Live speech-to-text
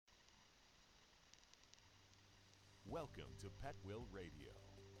Welcome to Pet Will Radio,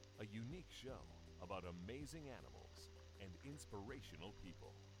 a unique show about amazing animals and inspirational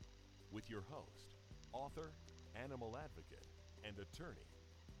people. With your host, author, animal advocate, and attorney,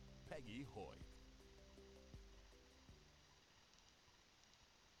 Peggy Hoyt.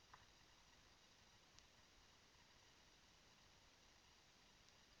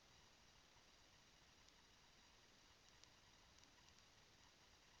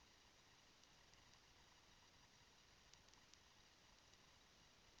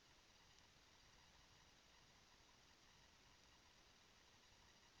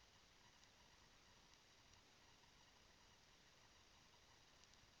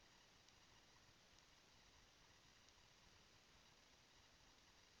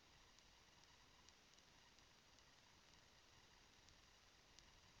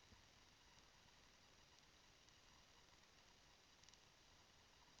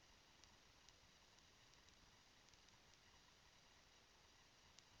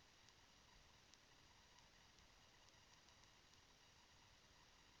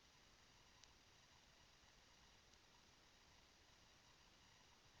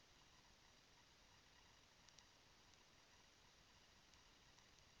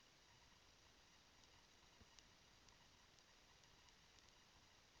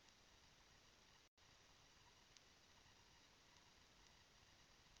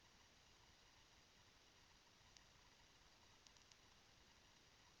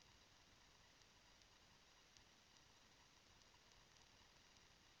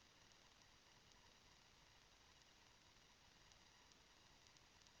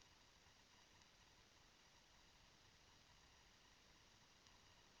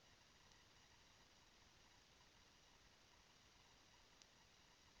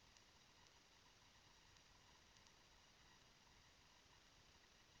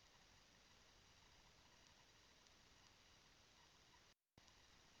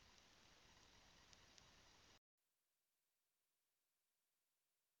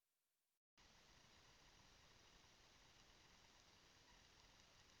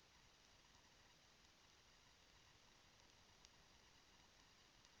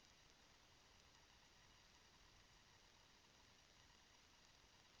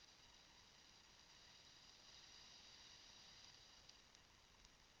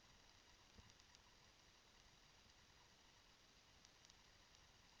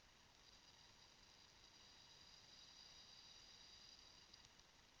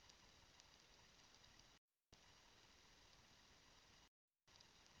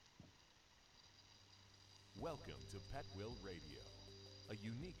 Welcome to Pet Will Radio, a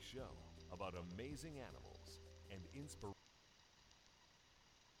unique show about amazing animals and inspirational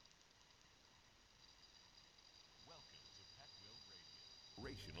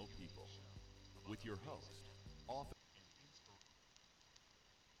people. With your host, author,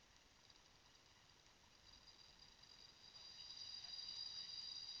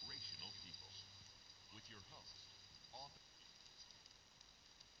 inspirational people. With your host, author,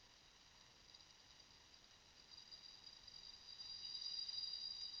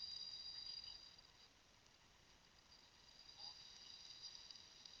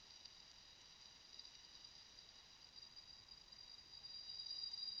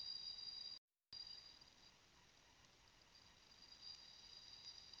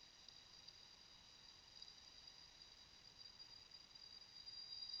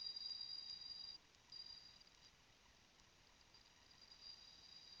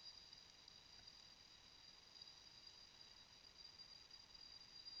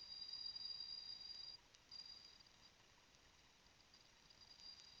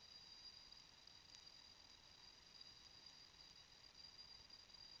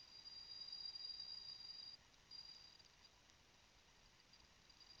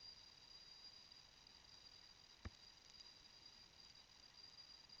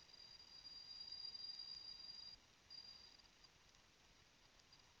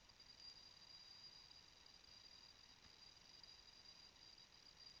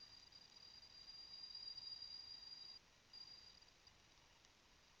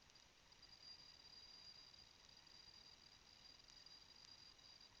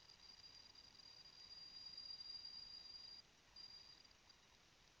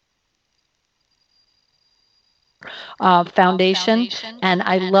 Foundation. And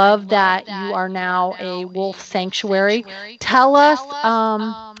I love that you are now a wolf sanctuary. Tell us,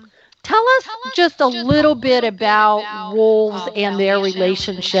 tell us just a little bit about wolves and their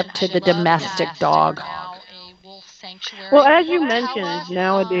relationship to the domestic dog. Well, as you mentioned,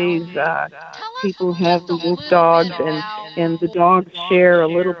 nowadays people have the wolf dogs, and and the dogs share a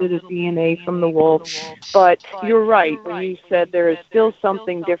little bit of DNA from the wolf. But you're right when you said there is still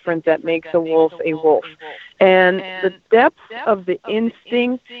something different that makes a wolf a wolf. And the depth of the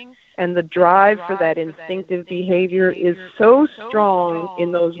instinct and the drive for that instinctive behavior is so strong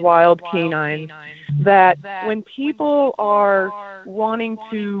in those wild canines that when people are wanting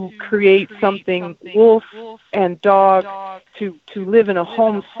to create something wolf and dog to live in a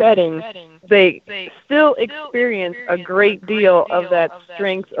home setting, they still experience a great deal of that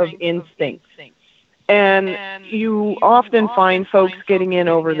strength of instinct. And you often find folks getting in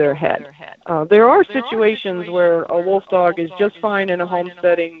over their head. There are situations where a wolf dog is just fine in a home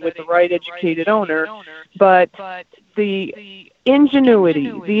setting with the right educated owner, but the ingenuity,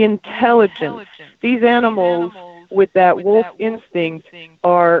 the intelligence, these animals with that wolf instinct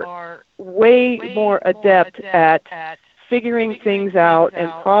are way more adept at figuring things out and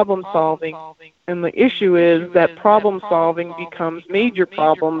problem solving. And the issue is that problem solving becomes major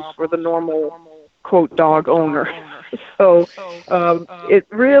problems for the normal quote dog owner. So it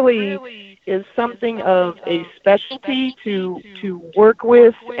really is something of a specialty to work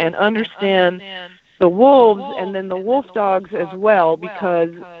with and understand the wolves and then the wolf dogs as well, because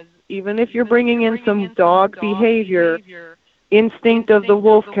even if you're bringing in some dog behavior, instinct of the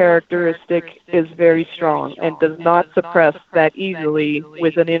wolf characteristic is very strong and does not suppress that easily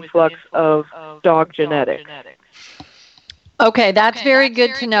with an influx of dog genetics. Okay, that's very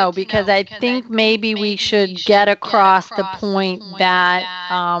good to know, because I think maybe we should get across the point that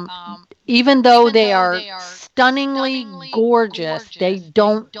even though they are stunningly gorgeous, they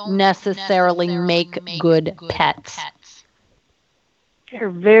don't necessarily make good pets. They're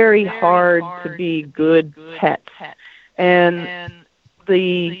very hard to be good pets. And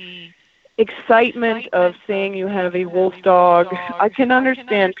the excitement of saying you have a wolf dog, I can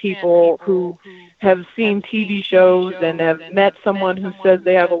understand people who have seen TV shows and have met someone who says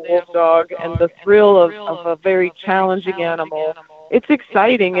they have a wolf dog, and the thrill of a very challenging animal. It's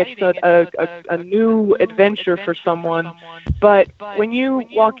exciting. It's a new adventure for someone. But when you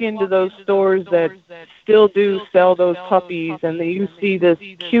walk into those stores that still do sell those puppies and you see this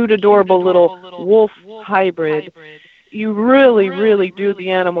cute, adorable little wolf hybrid, you really, really do the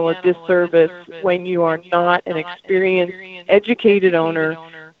animal a disservice when you are not an experienced, educated owner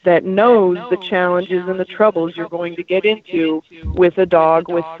that knows the challenges and the troubles you're going to get into with a dog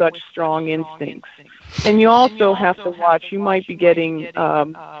with such strong instincts. And you also have to watch, you might be getting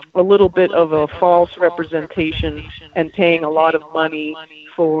a little bit of a false representation and paying a lot of money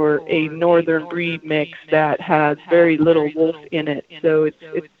for a northern breed mix that has very little wolf in it. So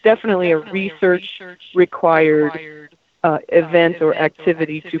it's definitely a research required event or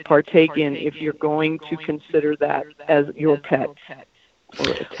activity to partake in if you're going to consider that as your pet, or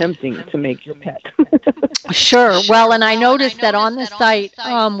attempting to make your pet. Sure. Well, and I noticed that on the site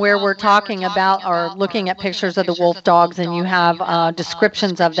where we're talking about or looking at pictures of the wolf dogs, and you have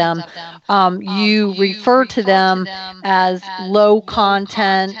descriptions of them, you refer to them as low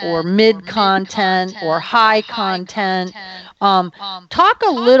content or mid content or high content. Talk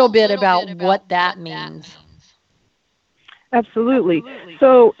a little bit about what that means. Absolutely.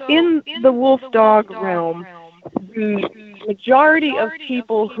 So in the wolf dog realm, the majority of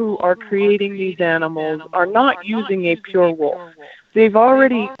people who are creating these animals are not using a pure wolf. They've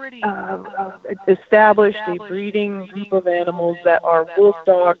already established a breeding group of animals that are wolf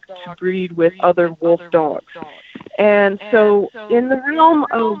dogs to breed with other wolf dogs. And so in the realm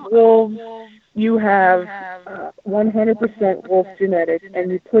of wolves, you have 100% wolf genetics,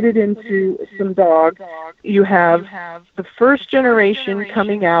 and you put it into some dogs. You have the first generation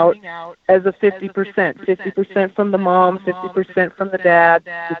coming out as a 50% from the mom, 50% from the dad,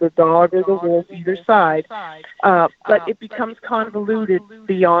 with a dog or the wolf either side. But it becomes convoluted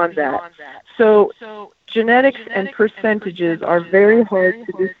beyond that. So genetics and percentages are very hard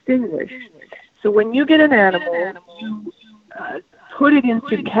to distinguish. So when you get an animal, you put it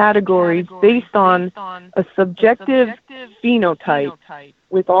into categories based on a subjective phenotype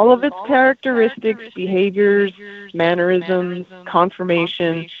with all of its characteristics, behaviors, mannerisms,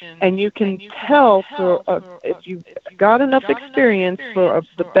 conformation, and you can tell if you've got enough experience for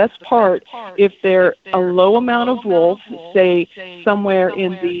the best part, if they're a low amount of wolf, say somewhere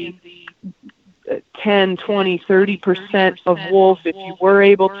in the 10, 20, 30% of wolf if you were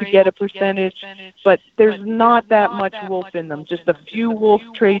able to get a percentage, but there's not that much wolf in them, just a few wolf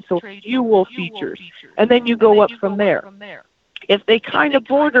traits or a few wolf features, and then you go up from there. If they kind of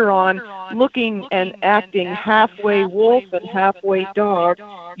border on looking and acting halfway wolf and halfway dog,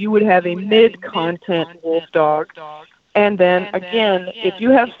 you would have a mid-content wolf dog. And then again, if you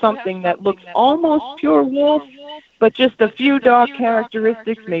have something that looks almost pure wolf, but just a few dog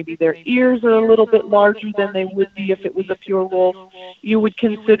characteristics, maybe their ears are a little bit larger than they would be if it was a pure wolf, you would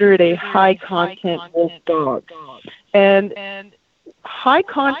consider it a high-content wolf dog. And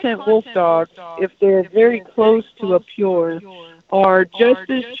high-content wolf dogs, if they're very close to a pure, are just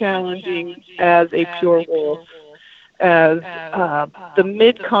as challenging as a pure wolf, as the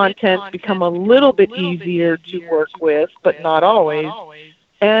mid-contents become a little bit easier to work with, but not always.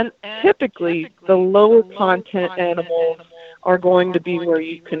 And typically, the lower content animals are going to be where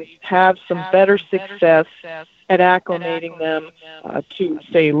you can have some better success at acclimating them to,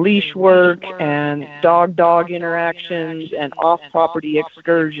 say, leash work and dog-dog interactions and off-property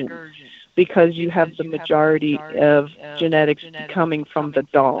excursions, because you have the majority of genetics coming from the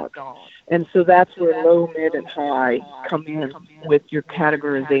dog. And so that's where low, mid, and high come in with your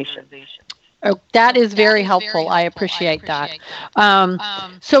categorization. Oh, that is very helpful. I appreciate that.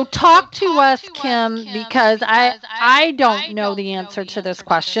 So talk to us, Kim, because I don't know the answer to this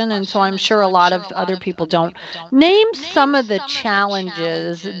question, and so I'm sure a lot of other people don't. Name some of the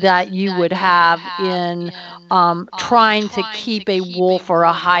challenges that you would have in trying to keep a wolf or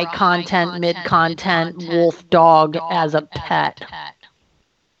a high-content, mid-content wolf dog as a pet.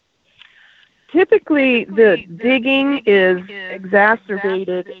 Typically, the digging is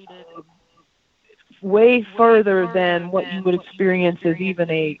exacerbated way further than what you would experience as even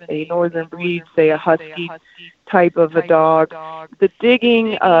a northern breed, say a husky type of a dog. The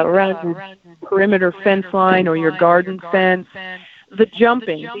digging around your perimeter fence line or your garden fence, the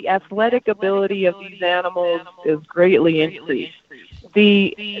jumping, the athletic ability of these animals is greatly increased.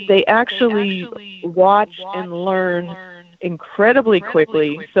 They actually watch and learn incredibly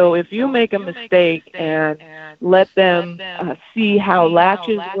quickly. So if you make a mistake and let them see how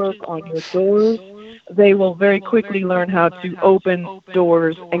latches work on your doors, they will very quickly learn how to open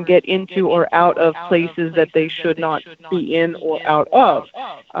doors and get into or out of places that they should not be in or out of.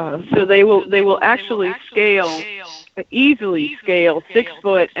 So they will actually easily scale 6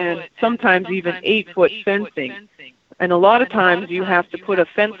 foot and sometimes even 8 foot fencing. And a lot of times you have to put a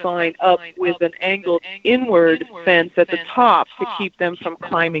fence line up with an angled inward fence at the top to keep them from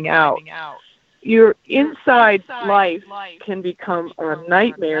climbing out. Your inside life can become a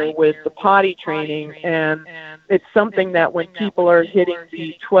nightmare with the potty training, and it's something that when people are hitting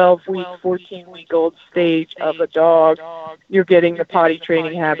the 12-week, 14-week-old stage of a dog, you're getting the potty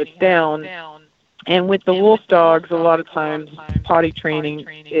training habits down. And with the wolf dogs, a lot of times potty training,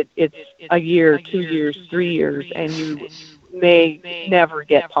 it's a year, 2 years, 3 years, and you may never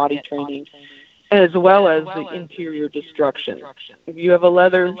get potty training, as well as the interior destruction. If you have a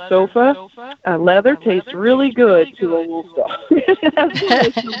leather sofa, leather tastes really good to a wolf dog.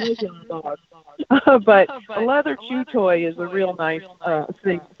 But a leather chew toy is a real nice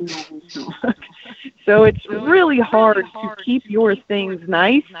thing for a wolf dog. So it's really hard to keep your things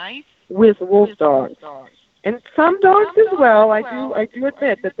nice with wolf dogs. And some dogs as well. I do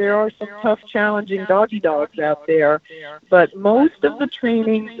admit that there are some tough, challenging doggy dogs out there, but most of the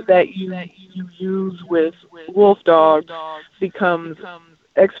training that you use with wolf dogs becomes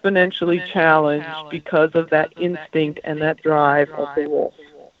exponentially challenged because of that instinct and that drive of the wolf.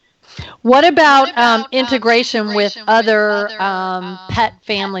 What about integration with other pet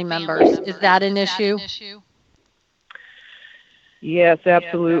family members? Is that an issue? Yes,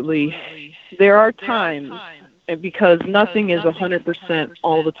 absolutely. There are times, because nothing is 100%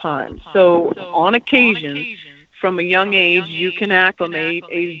 all the time. So on occasion, from a young age, you can acclimate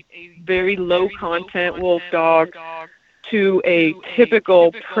a very low-content wolf dog to a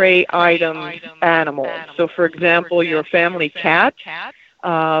typical prey item animal. So, for example, your family cat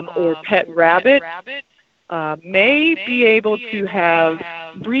or pet rabbit may be able to have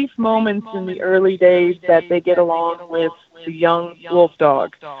brief moments in the early days that they get along with the young wolf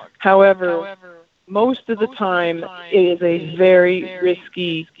dog. However, most of the time it is a very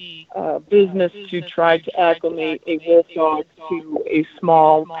risky business to try to acclimate a wolf dog to a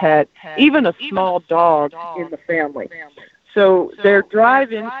small pet, even a small dog in the family. So their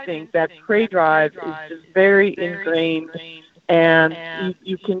drive instinct, that prey drive, is just very ingrained. And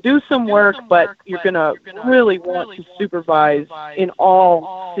you can do some work, but you're going to really want to supervise in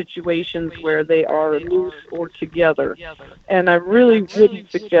all situations where they are loose or together. And I really wouldn't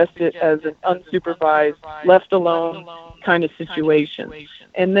suggest it as an unsupervised, left alone kind of situation.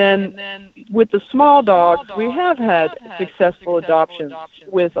 And then with the small dogs, we have had successful adoptions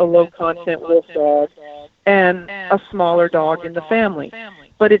with a low-content wolf dog and a smaller dog in the family.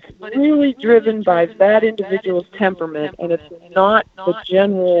 but it's really driven by that individual's temperament, and it's not the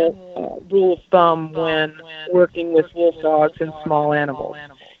general rule of thumb when working with wolf dogs and small animals.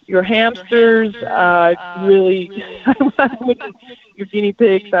 Your hamsters, really, your guinea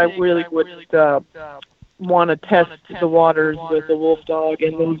pigs, I really wouldn't want to test the waters with a wolf dog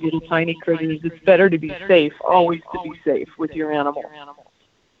and those little tiny critters. It's better to be safe, always to be safe with your animal.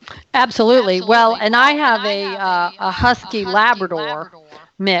 Absolutely. Well, and I have a Husky Labrador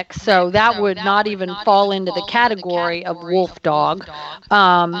mix, so that would not even fall into the category of wolf dog,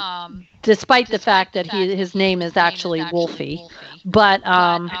 despite the fact that his name is actually Wolfie. But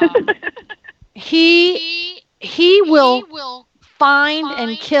he will find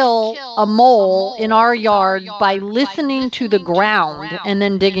and kill a mole in our yard by listening to the ground and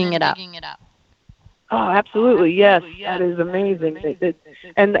then digging it up. Oh, absolutely, yes. That is amazing.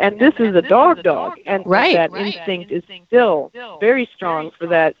 And this is a dog, and that instinct is still very strong for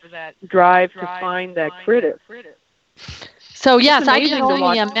that drive to find that critter. So yes, I can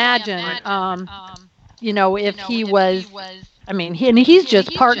only imagine, if he was, he's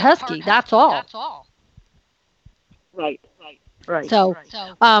just part Husky, that's all. Right. So,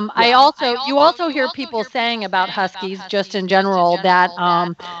 you also hear people saying about Huskies, just in general, that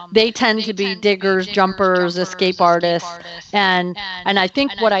they tend to be diggers, jumpers, escape artists, and I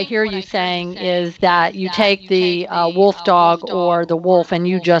think what I hear you saying is that you take the wolf dog or the wolf and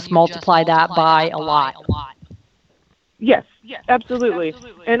you just multiply that by a lot. Yes, absolutely.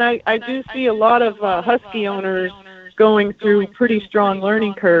 And I do see a lot of Husky owners going through pretty strong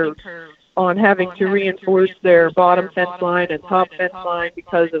learning curves on having to reinforce their bottom fence line and top fence line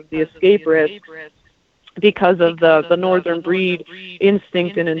because of the escape risk, because of the northern breed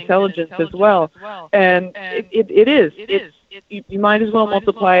instinct and intelligence as well. And it is. You might as well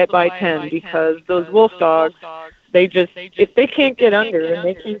multiply it by 10, because those wolf dogs, they just, if they can't get under and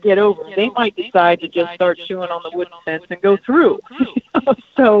they can't get over, they might decide to just start chewing on the wooden fence and go through.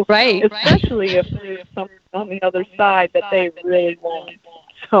 So, especially if there's something on the other side that they really want.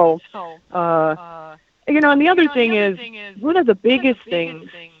 So, and the other thing is, one of the biggest things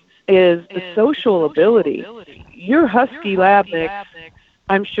is the social ability. Your Husky Lab mix,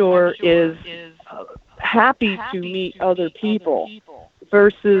 I'm sure, is happy to meet other people,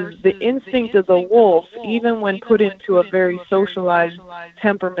 versus the instinct of the wolf, even when put into a very socialized,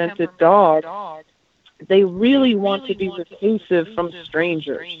 temperamented dog, they really want to be reclusive from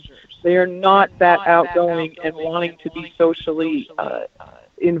strangers. They are not that outgoing and wanting to be socially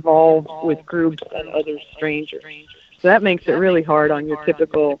involved with groups and other strangers. So that makes it really hard on your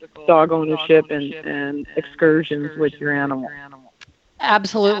typical dog ownership and excursions with your animal.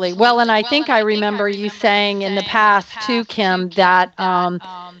 Absolutely. Well, and I think I remember you saying in the past too, Kim, that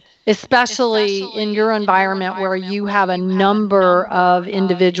especially in your environment where you have a number of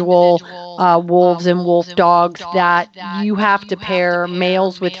individual wolves and wolf dogs, that you have to pair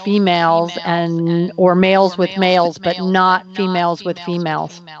males with females or males with males, but not females with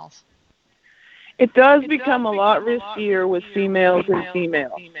females. It does become a lot riskier with females and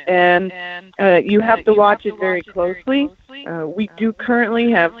females, and you have to watch it very closely. We do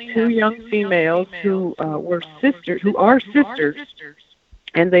currently have 2 young females who are sisters,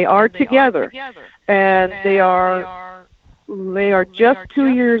 and they are together, and they are just 2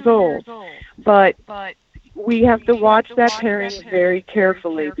 years old, but we have to watch that pairing very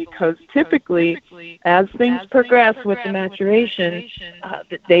carefully, because typically, as things progress with the maturation,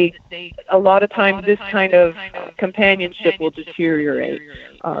 a lot of times this kind of companionship will deteriorate.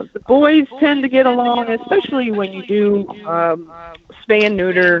 The boys tend to get along, especially when you do spay and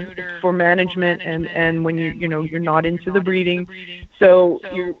neuter for management, and when you're not into the breeding. So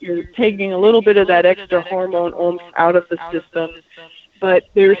you're taking a little bit of that extra hormone oomph out of the system, but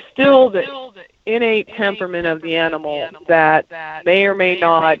there's still the innate temperament of the animal that may or may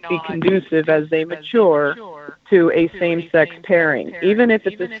not be conducive as they mature to a same-sex pairing, even if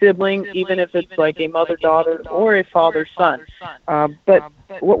it's a sibling, even if it's like a mother-daughter or a father-son. But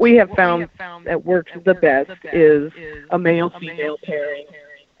what we have found that works the best is a male-female pairing,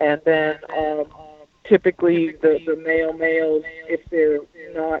 and then typically the male-males, if they're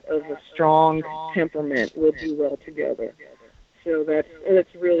not of a strong temperament, will do well together. So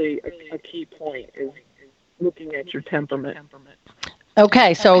that's really a key point, is looking at your temperament.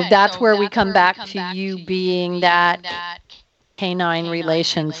 Okay, so that's where we come back to you being that canine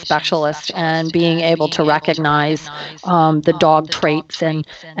relations specialist and being able to recognize the dog traits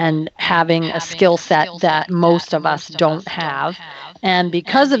and having a skill set that most of us don't have. And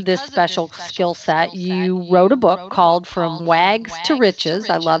because of this special skill set, you wrote a book called From Wags to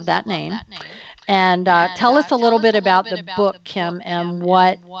Riches. I love that name. And tell us a little bit about the book, Kim, and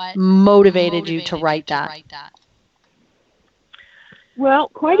what motivated you to write that. Well,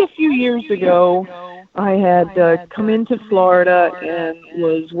 quite a few years ago, I had come into Florida and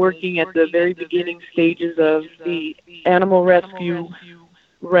was working at the very beginning stages of the animal rescue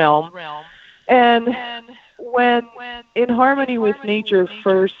realm. And when In Harmony with Nature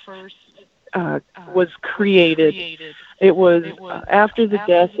first was created, it was after the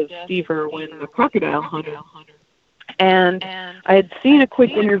death of Steve Irwin, the crocodile hunter. And I had seen a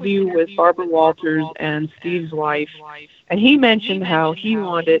quick interview with Barbara Walters and Steve's wife, and he mentioned how he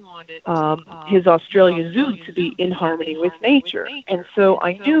wanted his Australia Zoo to be in harmony with nature. And so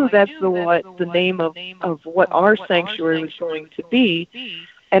I knew that's the name of what our sanctuary was going to be.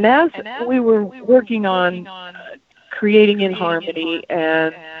 And as we were working on creating In Harmony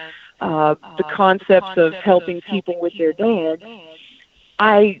and the concepts of helping people with their dogs,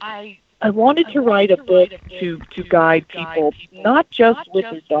 I wanted to write a book to guide people, not just with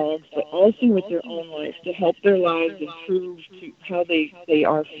their dogs, but also with their own life, to help their lives improve, to how they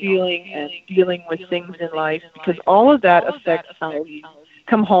are feeling and dealing with things in life, because all of that affects how you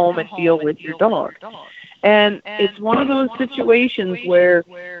come home and deal with your dog. And it's one of those situations where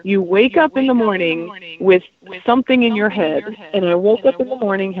you wake up in the morning with something in your head. And I woke up in the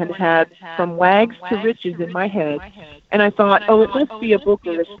morning and had From Wags to Riches in my head. And I thought, oh, it must be a book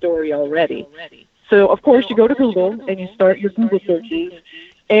or a story already. So, of course, you go to Google and you start your Google searches.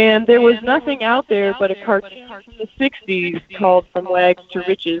 And there was nothing out there but a cartoon from the 60s called From Wags to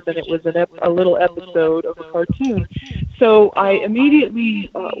Riches, and it was a little episode of a cartoon. So I immediately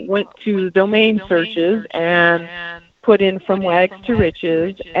went to domain searches and put in From Wags to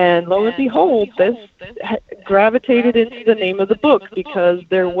Riches, and lo and behold, this gravitated into the name of the book because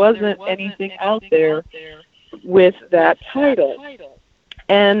there wasn't anything out there with that title.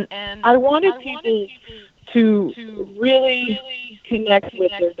 And I wanted people to really connect with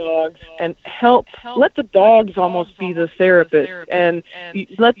their dogs and let the dogs almost be the therapist, and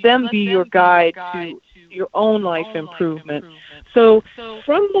let them be your guide to your own life improvement. So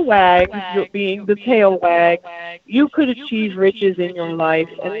from the wag, being the tail wag, you could achieve riches in your life,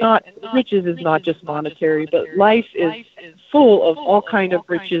 and riches is not just monetary, but life is full of all kind of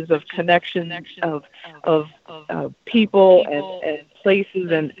riches, of connections, of people and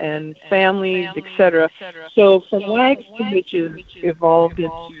places and families, etc. So From Wags to Riches evolved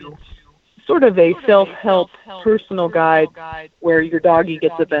into sort of a self-help personal guide where your doggy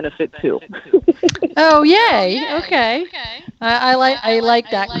gets a benefit too. Oh, yay! Okay, I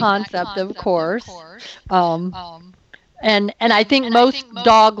like that concept, of course. And I think most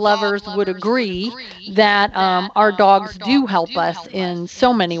dog lovers would agree that our dogs do help us in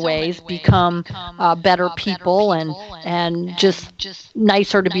so many ways become better people and just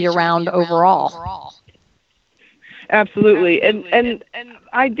nicer to be around overall. Absolutely. And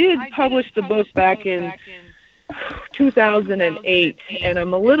I did publish the book back in 2008, and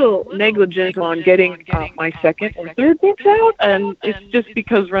I'm a little negligent on getting my second or third books out, and it's just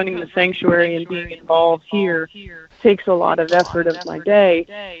because running the sanctuary and being involved here takes a lot of effort of my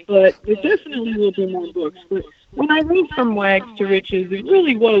day, but there definitely will be more books. But when I wrote From Wags to Riches, it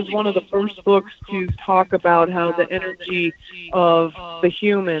really was one of the first books to talk about how the energy of the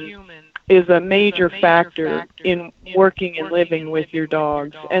human is a major factor in working and living with your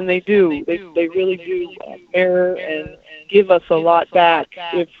dogs. And they do. They really do mirror and give us a lot back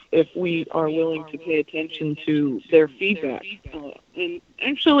if we are willing to pay attention to their feedback. And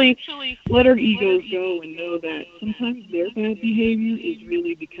actually let our egos go and know that sometimes their bad behavior is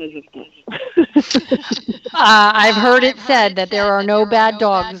really because of us. I've heard it said that there are no bad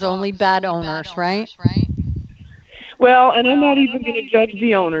dogs, only bad owners, right? Well, and I'm not even going to judge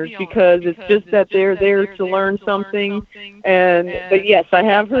the owners because it's just that they're there to learn something. But yes, I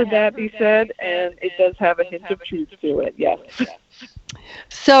have heard that be said, and it does have a hint of truth to it. Yes.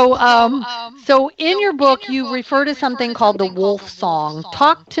 So in your book, you refer to something called the wolf song.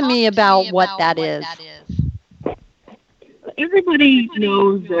 Talk to me about what that is. Everybody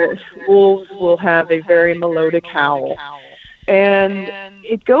knows that wolves will have a very melodic howl, and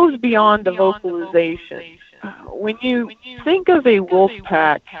it goes beyond the vocalization. When you think of a wolf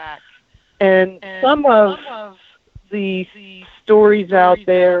pack, and some of the stories out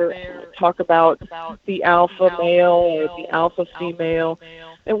there talk about the alpha male or the alpha female,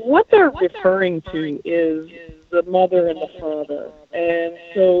 and what they're referring to is the mother and the father. And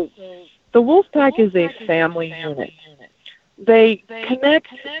so the wolf pack is a family unit. They connect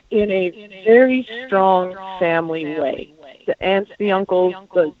in a very strong family way. The aunts, the uncles,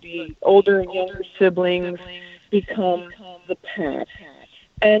 the older and younger siblings become the pack.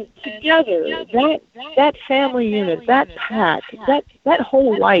 And together, that family unit, that pack, that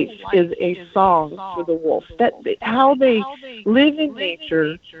whole life is a song for the wolf. That how they live in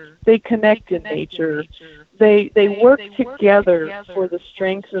nature, they connect in nature, they work together for the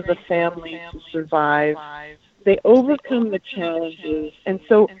strength of the family to survive. They overcome the challenges, and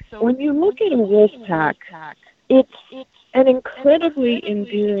so when you look at a wolf pack, it's an incredibly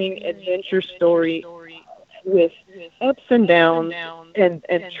endearing adventure story with ups and downs and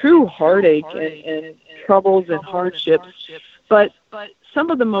true heartache and troubles and hardships, but some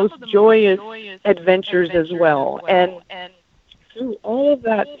of the most joyous adventures as well. And through all of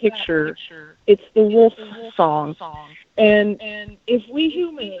that picture, it's the wolf song. And if we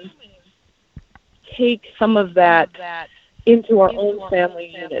humans take some of that into our own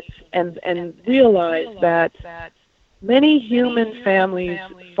family units and realize that many human families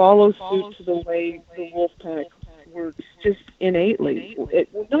follow suit to the way the wolf pack works just innately,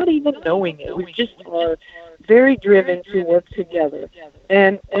 not even knowing it. We just are very driven to work together.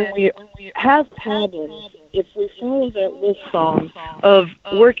 And when we have problems, if we follow that wolf song of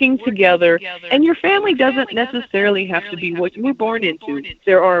working together, and your family doesn't necessarily have to be what you were born into.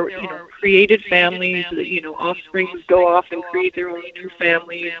 There are, created families, offspring go off and create their own new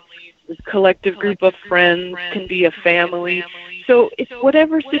families. This collective group of friends can be a family. So it's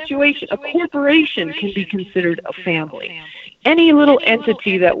whatever situation. A corporation can be considered a family. Any little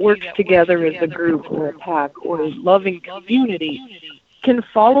entity that works together as a group or a pack or a loving community can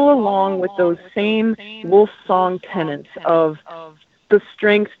follow along with those same wolf song tenets of the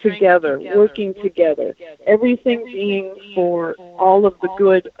strength together, working together, everything being for all of the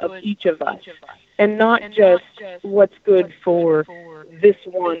good of each of us, and not just what's good for this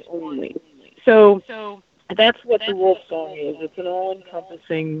one only. So that's what the wolf song is. It's an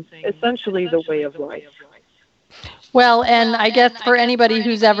all-encompassing, essentially the way of life. Well, and I guess for anybody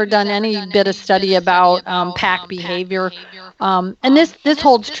who's ever done any bit of study about pack behavior, and this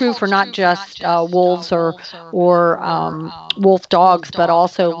holds true for not just wolves or wolf dogs, but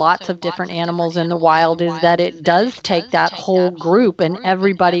also lots of different animals in the wild, is that it does take that whole group and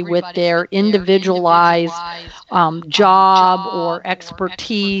everybody with their individualized job or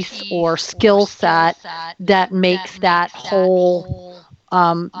expertise or skill set that makes that whole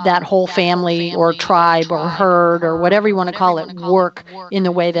family or tribe or herd or whatever you want to call it work in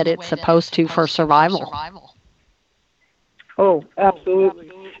the way that it's supposed to for survival. Oh,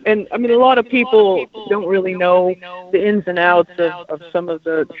 absolutely. And I mean, a lot of people don't really know the ins and outs of some of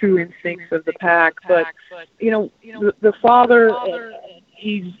the true instincts of the pack, but the father,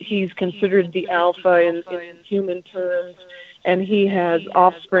 he's considered the alpha in human terms, and he has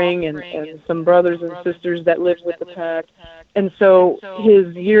offspring and some brothers and sisters that live with the pack. And so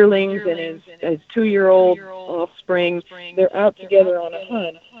his yearlings and his 2-year-old offspring, they're out together on a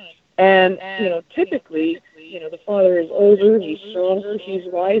hunt. And, typically, the father is older, he's stronger, he's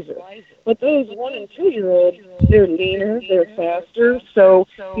wiser. But those 1 and 2-year-olds, they're leaner, they're faster. So,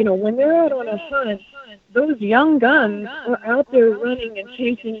 when they're out on a hunt, those young guns are out there running and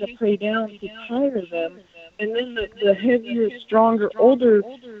chasing the prey down to tire them. And then the heavier, stronger, older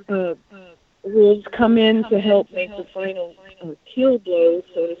wolves come in to help make the final kill blow,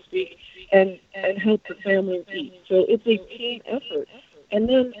 so to speak, and help the family eat. So it's a team effort. And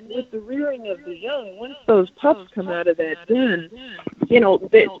then with the rearing of the young, once those pups come out of that den,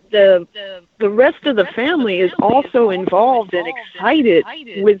 the rest of the family is also involved and excited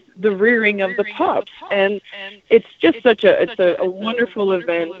with the rearing of the pups. And it's just it's a wonderful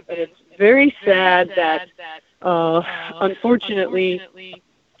event, and it's very sad that unfortunately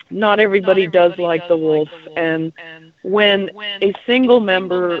not everybody does like the wolf, and when a single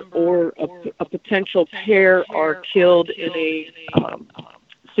member or a potential pair are killed in a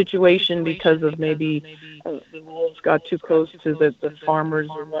situation because of maybe the wolves got too close to the farmers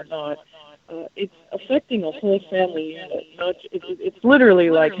or whatnot, it's affecting a whole family unit. It's literally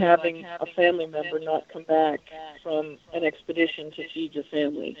like having a family member not come back from an expedition to feed your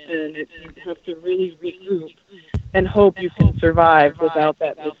family, and you have to really regroup and hope you can survive without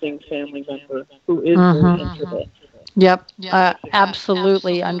that missing family member who is very intimate. Yep,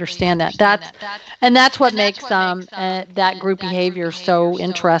 absolutely understand that. That's what makes that group behavior so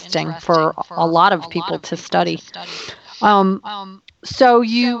interesting for a lot of people to study. So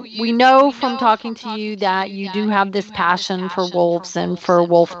we know from talking to you that you do have this passion for wolves and for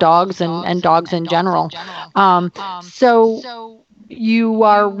wolf dogs and dogs in general. So you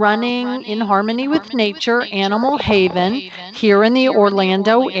are running in harmony with nature, Animal Haven, here in the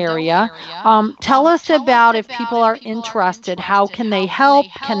Orlando area. Tell us about, if people are interested, how can they help?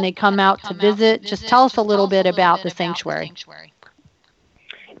 Can they come out to visit? Just tell us a little bit about the sanctuary.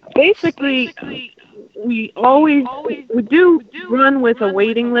 basically, we do run with a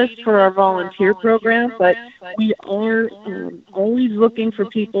waiting list for our volunteer program, but we are always looking for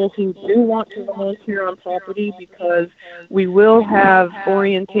people who do want to volunteer on property, because we will have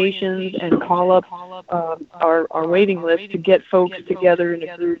orientations and call up our waiting list to get folks together in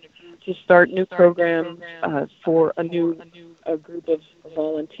a group to start new programs for a group of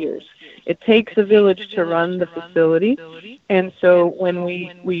volunteers. It takes a village to run the facility, and so when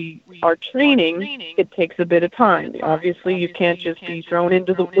we are training, it takes a bit of time. Obviously, you can't just be thrown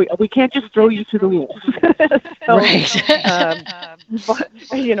into we can't just throw you to the wolves. So, right.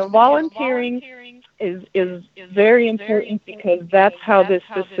 Volunteering is very important, because that's how this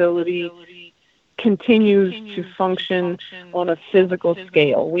facility continues to function on a physical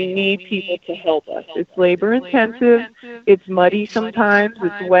scale. We need people to help us. It's labor intensive, it's muddy sometimes,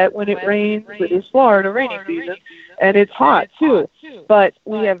 it's wet when it rains. It is Florida rainy season, and it's hot too. But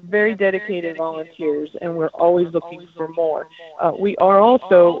we have very dedicated volunteers, and we're always looking for more. We are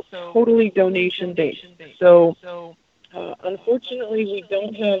also totally donation based. So unfortunately, we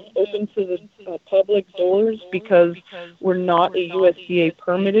don't have open to the public doors, because we're not a USDA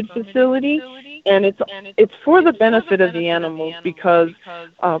permitted facility, and it's for the benefit of the animals, because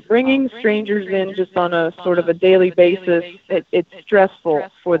bringing strangers in just on a sort of a daily basis, it's stressful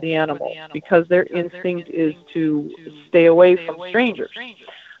for the animals, because their instinct is to stay away from strangers.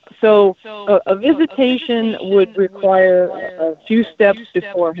 So a visitation would require a few steps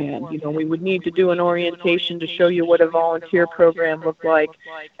beforehand. We would need to do an orientation to show you what a volunteer program looked like,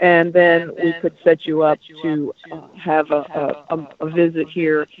 and then we could set you up to have a visit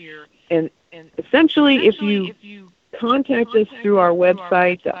here. And essentially, if you contact us through our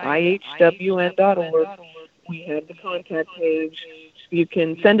website, the ihwn.org, we have the contact page. You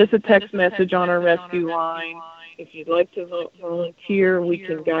can send us a text message on our rescue line. If you'd like to volunteer, we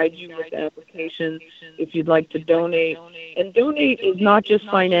can guide you with the application. If you'd like to donate, and donate is not just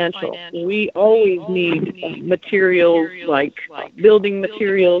financial. We always need materials like building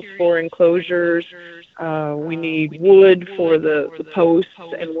materials for enclosures. We need wood for the posts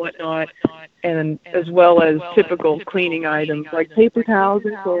and whatnot, and as well as typical cleaning items like paper towels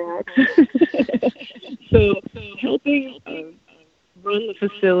and Clorox. So helping run the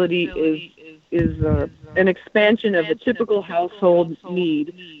facility is an expansion of a typical household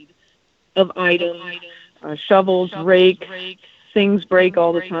need of items, shovels, rakes. Things break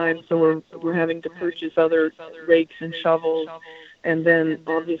all the time, so we're having to purchase other rakes and shovels. And then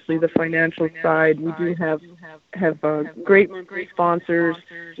obviously the financial side, we do have great monthly sponsors.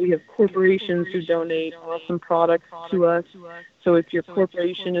 We have corporations who donate awesome products to us. So if your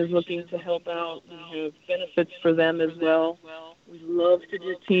corporation is looking to help out, we have benefits for them as well. We love to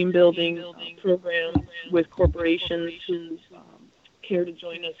do team building programs with corporations who care to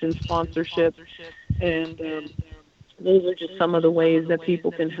join us in sponsorship, and those are just some of the ways that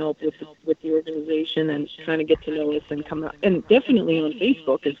people can help with the organization and kind of get to know us and come out. And definitely on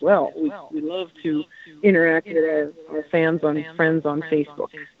Facebook as well. We love to interact with our fans and friends on Facebook.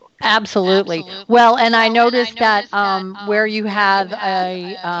 Absolutely. Well, and I noticed that where you have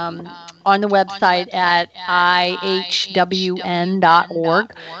on the website at ihwn.org,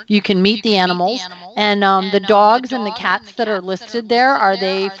 you can meet the animals. And the dogs and the cats that are listed there, are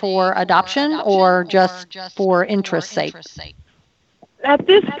they for adoption or just for interest's sake? At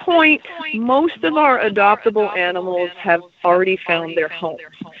this point, most of our adoptable animals have already found their home.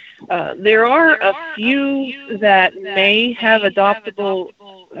 There are a few that may have adoptability.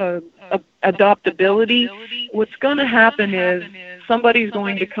 What's going to happen is somebody's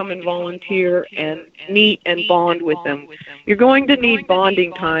going to come and volunteer and meet and bond with them. You're going to need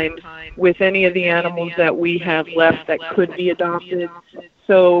bonding time with any of the animals that we have left that could be adopted.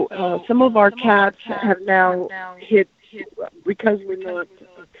 So some of our cats have now hit, because we're not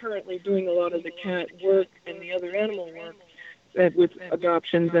currently doing a lot of the cat work and the other animal work with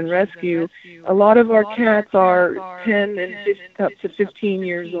adoptions and rescue, a lot of our cats are 10 and up to 15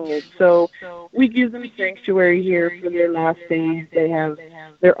 years old. So we give them sanctuary here for their last days. They have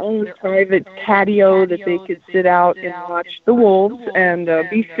their own private patio that they could sit out and watch the wolves and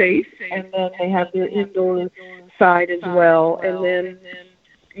be safe. And then they have their indoor side as well. And then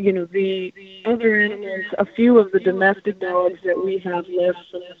the other animals, a few of the domestic dogs that we have left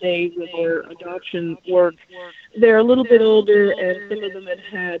from the days of their adoption work, they're a little bit older, and some of them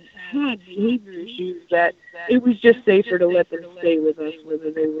had behavior issues that it was just safer to let them stay with us,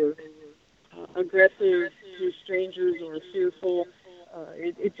 whether they were aggressive to strangers or fearful.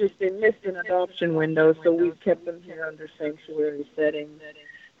 They missed an adoption window, so we've kept them here under sanctuary setting.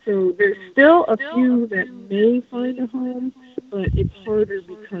 So there's still a few that may find a home, but it's harder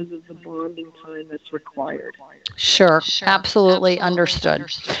because of the bonding time that's required. Sure, absolutely understood.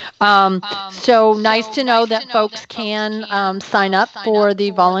 So nice to know that folks can sign up for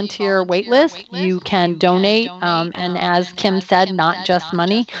the volunteer wait list. You can donate, and as Kim said, not just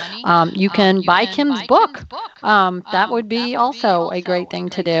money. You can buy Kim's book. That would be also a great thing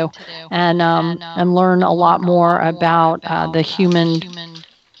to do, and learn a lot more about the human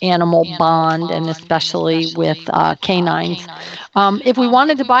animal bond, and especially with canines. If we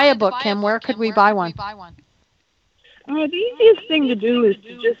wanted to buy a book, Kim, where could we buy one? The easiest thing to do is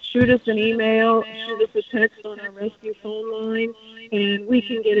to just shoot us an email, shoot us a text on our rescue phone line, and we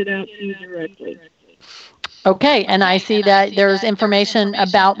can get it out to you directly. Okay, and I see that there's information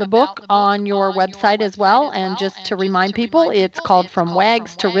about the book on your website as well. And just to remind people, it's called From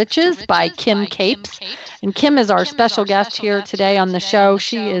Wags to Riches by Kim Capes. And Kim is our special guest here today on the show.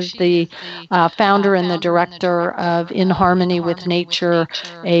 She is the founder and the director of In Harmony with Nature,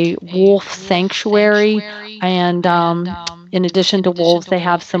 a wolf sanctuary. And in addition to wolves, they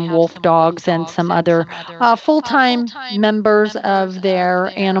have some wolf dogs and some other full-time members of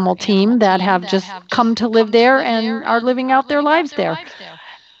their animal team that have just come to live there and are living out their lives there.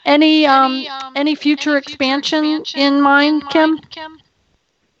 Any future expansion in mind, Kim?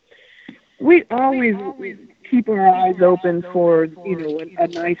 We always keep our eyes open for a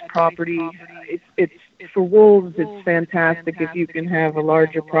nice property. It's for wolves. It's fantastic if you can have a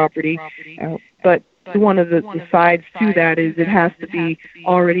larger property, but one of the sides to that is it has to be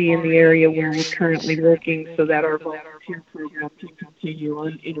already in the area where we're currently working so that our volunteer program can continue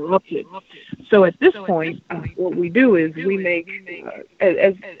uninterrupted. So at this point, what we do is we make,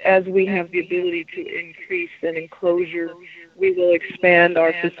 as we have the ability to increase an enclosure, we will expand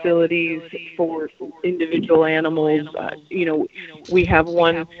our facilities for individual animals. We have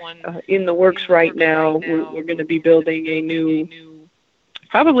one in the works right now. We're going to be building a new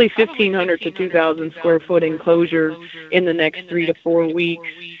probably 1,500 to 2,000 square foot enclosure in the next 3 to 4 weeks.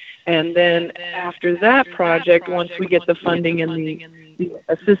 And then after that project, once we get the funding and the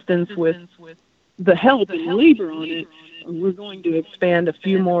assistance with the help and labor on it, we're going to expand a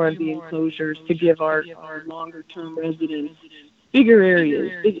few more of the enclosures to give our longer term residents bigger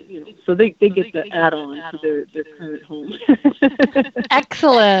areas, so they get the add-on to their current home.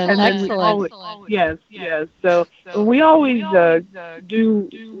 Excellent. Yes. So we always do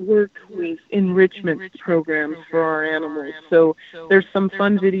work with enrichment programs for our animals. So there's some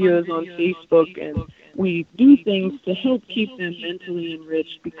fun videos on Facebook, and we do things to help keep them mentally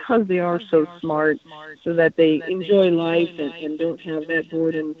enriched because they are so smart, so that they enjoy life and don't have that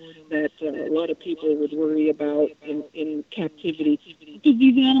boredom that a lot of people would worry about in captivity. Because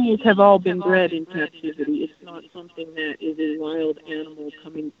these animals have all been bred in captivity. It's not something that is a wild animal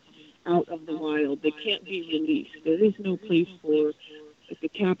coming out of the wild. They can't be released. There is no place for the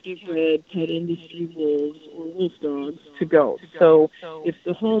captive bred pet industry wolves or wolf dogs to go. So if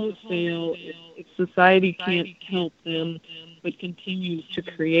the homes fail, if society can't help them but continues to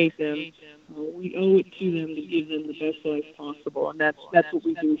create them, we owe it to them to give them the best life possible, and that's what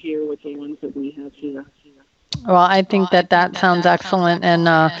we do here with the ones that we have here. Well, I think that sounds excellent, and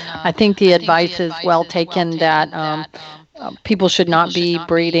I think the advice is well taken that people should not be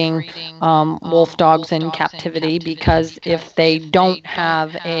breeding wolf dogs in captivity, because if they don't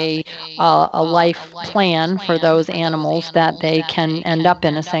have a life plan for those animals, that they can end up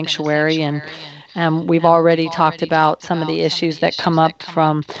in a sanctuary. And we've already talked about some of the issues that come up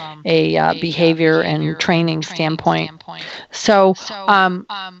from a behavior and training standpoint. So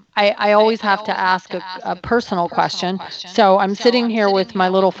I always have to ask a personal question. So I'm sitting here with my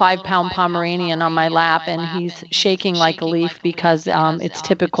little 5-pound Pomeranian on my lap, and he's shaking like a leaf because it's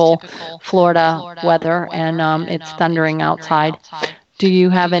typical Florida weather, and it's thundering outside. Do you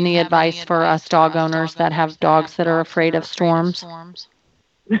have any advice for us dog owners that have dogs that are afraid of storms?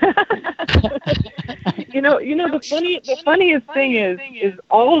 The funniest thing is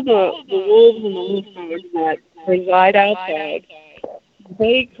all the wolves and the wolf dogs that reside outside,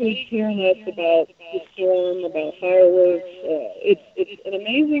 they could care less about the storm, about fireworks. It's an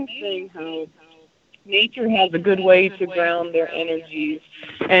amazing thing how nature has a good way to ground their energies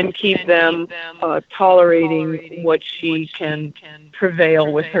and keep them tolerating what she can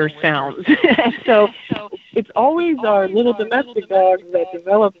prevail with her sounds. So it's always our little domestic dogs that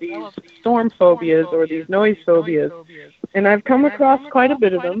develop these storm phobias or these noise phobias. And I've come across quite a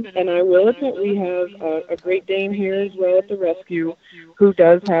bit of them, and I will admit we have a Great Dane here as well at the rescue who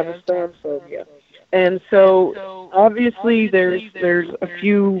does have a storm phobia. And so obviously there's a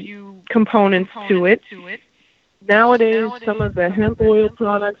few components to it. Nowadays, some of the hemp oil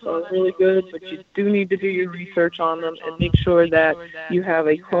products are really good, but you do need to do your research on them and make sure that you have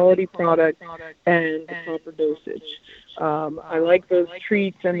a quality product and the proper dosage. I like those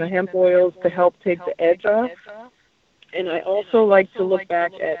treats and the hemp oils to help take the edge off. And I also like to look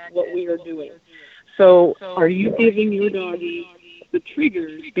back at what we are doing. So are you giving your doggy the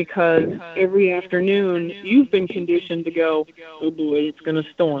triggers because every afternoon you've been conditioned to go, oh boy, it's going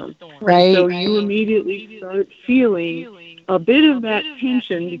to storm. Right. So you immediately start feeling a bit of that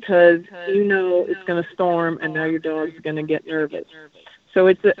tension because you know it's going to storm and now your dog's going to get nervous. So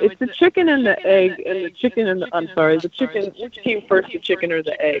it's the chicken and the egg and the chicken and the chicken, which came first, the chicken or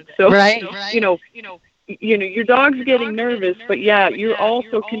the egg? So, right. Your dog's getting nervous, but yeah, you're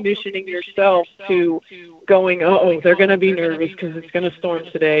also conditioning yourself to going, oh, they're going to be nervous because it's going to storm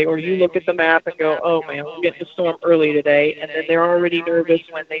today. Or you look at the map and go, oh man, we're getting a storm early today. And then they're already nervous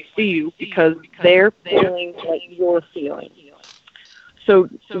when they see you because they're feeling what you're feeling. So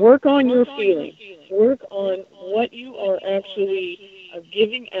work on your feeling. Work on what you are actually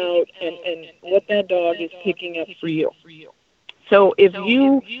giving out and what that dog is picking up for you. So if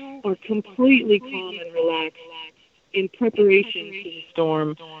you are completely calm and relaxed in preparation to the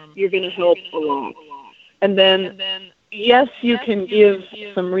storm, you're going to help a lot. And then, yes, you can give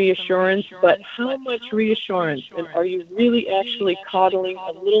some reassurance, but how much reassurance? And are you really actually coddling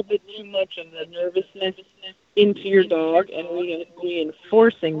a little bit too much of the nervousness into your dog and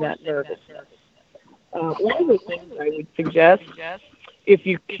reinforcing that nervousness? One of the things I would suggest, if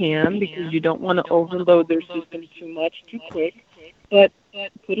you can, because you don't want to overload their system too much too quick, but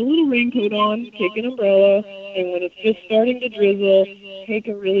put a little raincoat on, take an umbrella, and when it's just starting to drizzle, take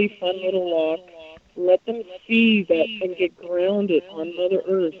a really fun little walk. Let them see that and get grounded on Mother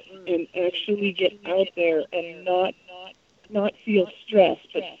Earth and actually get out there and not feel stressed,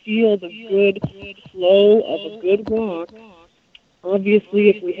 but feel the good flow of a good walk. Obviously,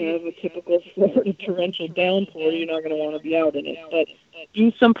 if we have a typical Florida torrential downpour, you're not going to want to be out in it. But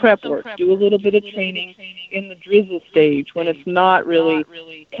do some prep work. Do a little bit of training in the drizzle stage when it's not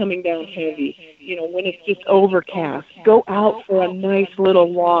really coming down heavy. When it's just overcast. Go out for a nice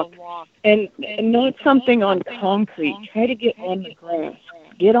little walk. And not something on concrete. Try to get on the grass.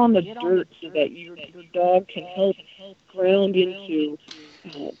 Get on the dirt so that your dog can help ground into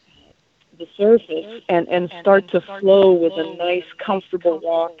the surface and start to flow with a nice, comfortable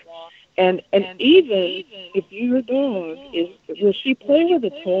walk. And even if your dog will she play with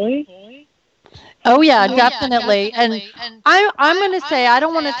a toy? Oh yeah, definitely. And I'm going to say I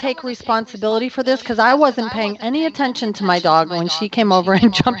don't want to take responsibility for this because I wasn't paying any attention to my dog when she came over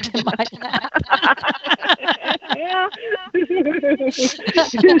and jumped in my lap. Yeah.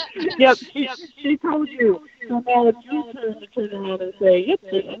 Yep. She told you. So now it's your turn to turn around and say, yep,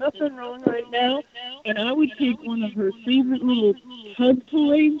 there's nothing wrong right now. And I would take one of her favorite little tug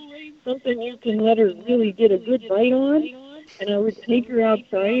toys, something you can let her really get a good bite on. And I would take her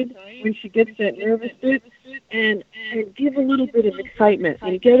outside when she gets that nervous bit and give a little bit of excitement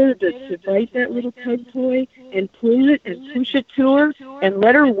and get her to bite that little tug toy and pull it and push it to her and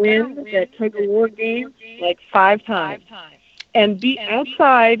let her win that tug of war game like 5 times. And be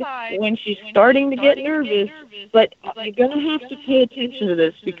outside when she's starting to get nervous, but you're going to have to pay attention to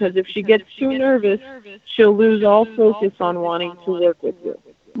this because if she gets too nervous, she'll lose all focus on wanting to work with you.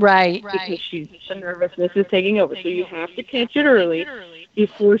 Right. Because the nervousness is taking over. So you have to catch it early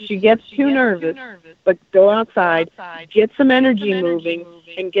before she gets too nervous, but go outside, get some energy moving,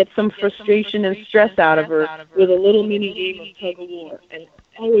 and get some frustration and stress out of her with a little mini game of tug of war. And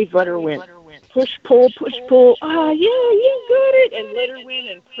always let her win. Push, pull, yeah, you got it, and let her win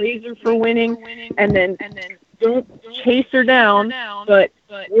and praise her for winning. And then don't chase her down, but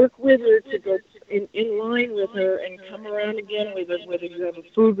work with her to go in line with her and come around again with her, whether you have a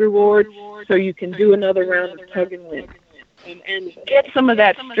food reward so you can do another round of tug and win. And get some of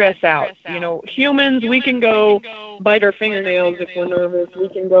that stress out. Humans, we can go bite our fingernails if we're nervous. We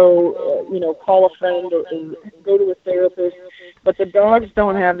can go, call a friend or go to a therapist. But the dogs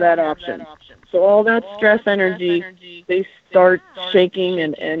don't have that option. So all that stress energy, they start shaking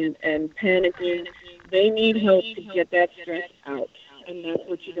and panicking. They need help to get that stress out. And that's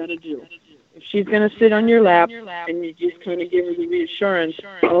what you got to do. If she's going to sit on your lap and you just kind of give her the reassurance,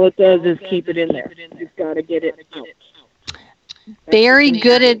 all it does is keep it in there. You've got to get it out. Very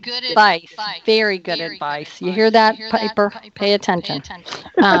good advice. Very good advice. You hear that, Piper? Pay attention.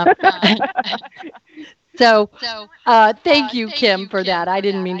 So, thank you, Kim, for that. I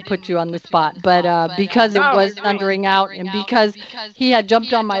didn't mean to put you on the spot, but because it No, was you're doing thundering out and because he had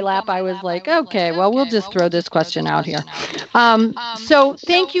jumped on my lap, I was like, okay, well, we'll just throw this question out here. So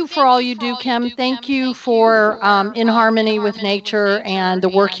thank you for all you do, Kim. Thank you for In Harmony with Nature and the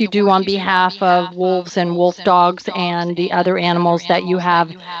work you do on behalf of wolves and wolf dogs and the other animals that you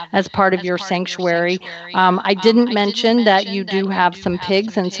have as part of your sanctuary. I didn't mention that you do have some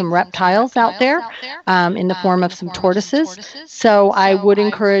pigs and some reptiles out there in the form of some tortoises. So I would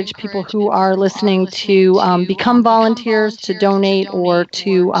encourage people who are listening to become volunteers, to donate, or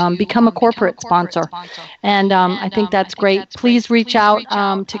to become a corporate sponsor. And I think that's great. Please reach out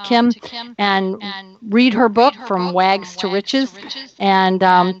to Kim and read her book, From Wags to Riches. And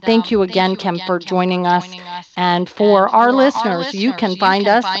thank you again, Kim, for joining us. And for our listeners, you can find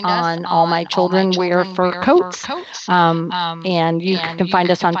us on All My Children Wear Fur Coats. And you can find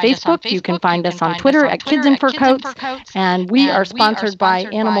us on Facebook. You can find us on Twitter at Kids in Fur Coats. And we are sponsored by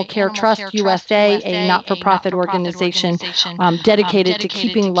Animal Care Trust USA, a not-for-profit organization dedicated to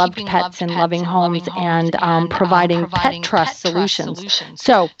keeping loved pets in loving homes and providing pet trust solutions.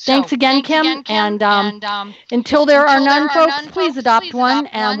 So thanks again, Kim. And until there are none, folks, please adopt one.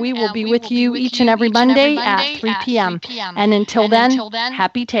 And we will be with you each and every Monday at 3 p.m. And until then,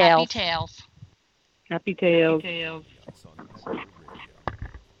 happy tales. Happy tales. Us on Pet World Radio.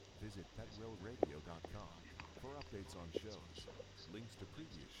 Visit petworldradio.com for updates on shows, links to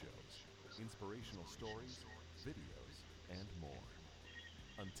previous shows, inspirational stories, videos, and more.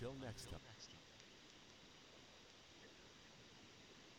 Until next time.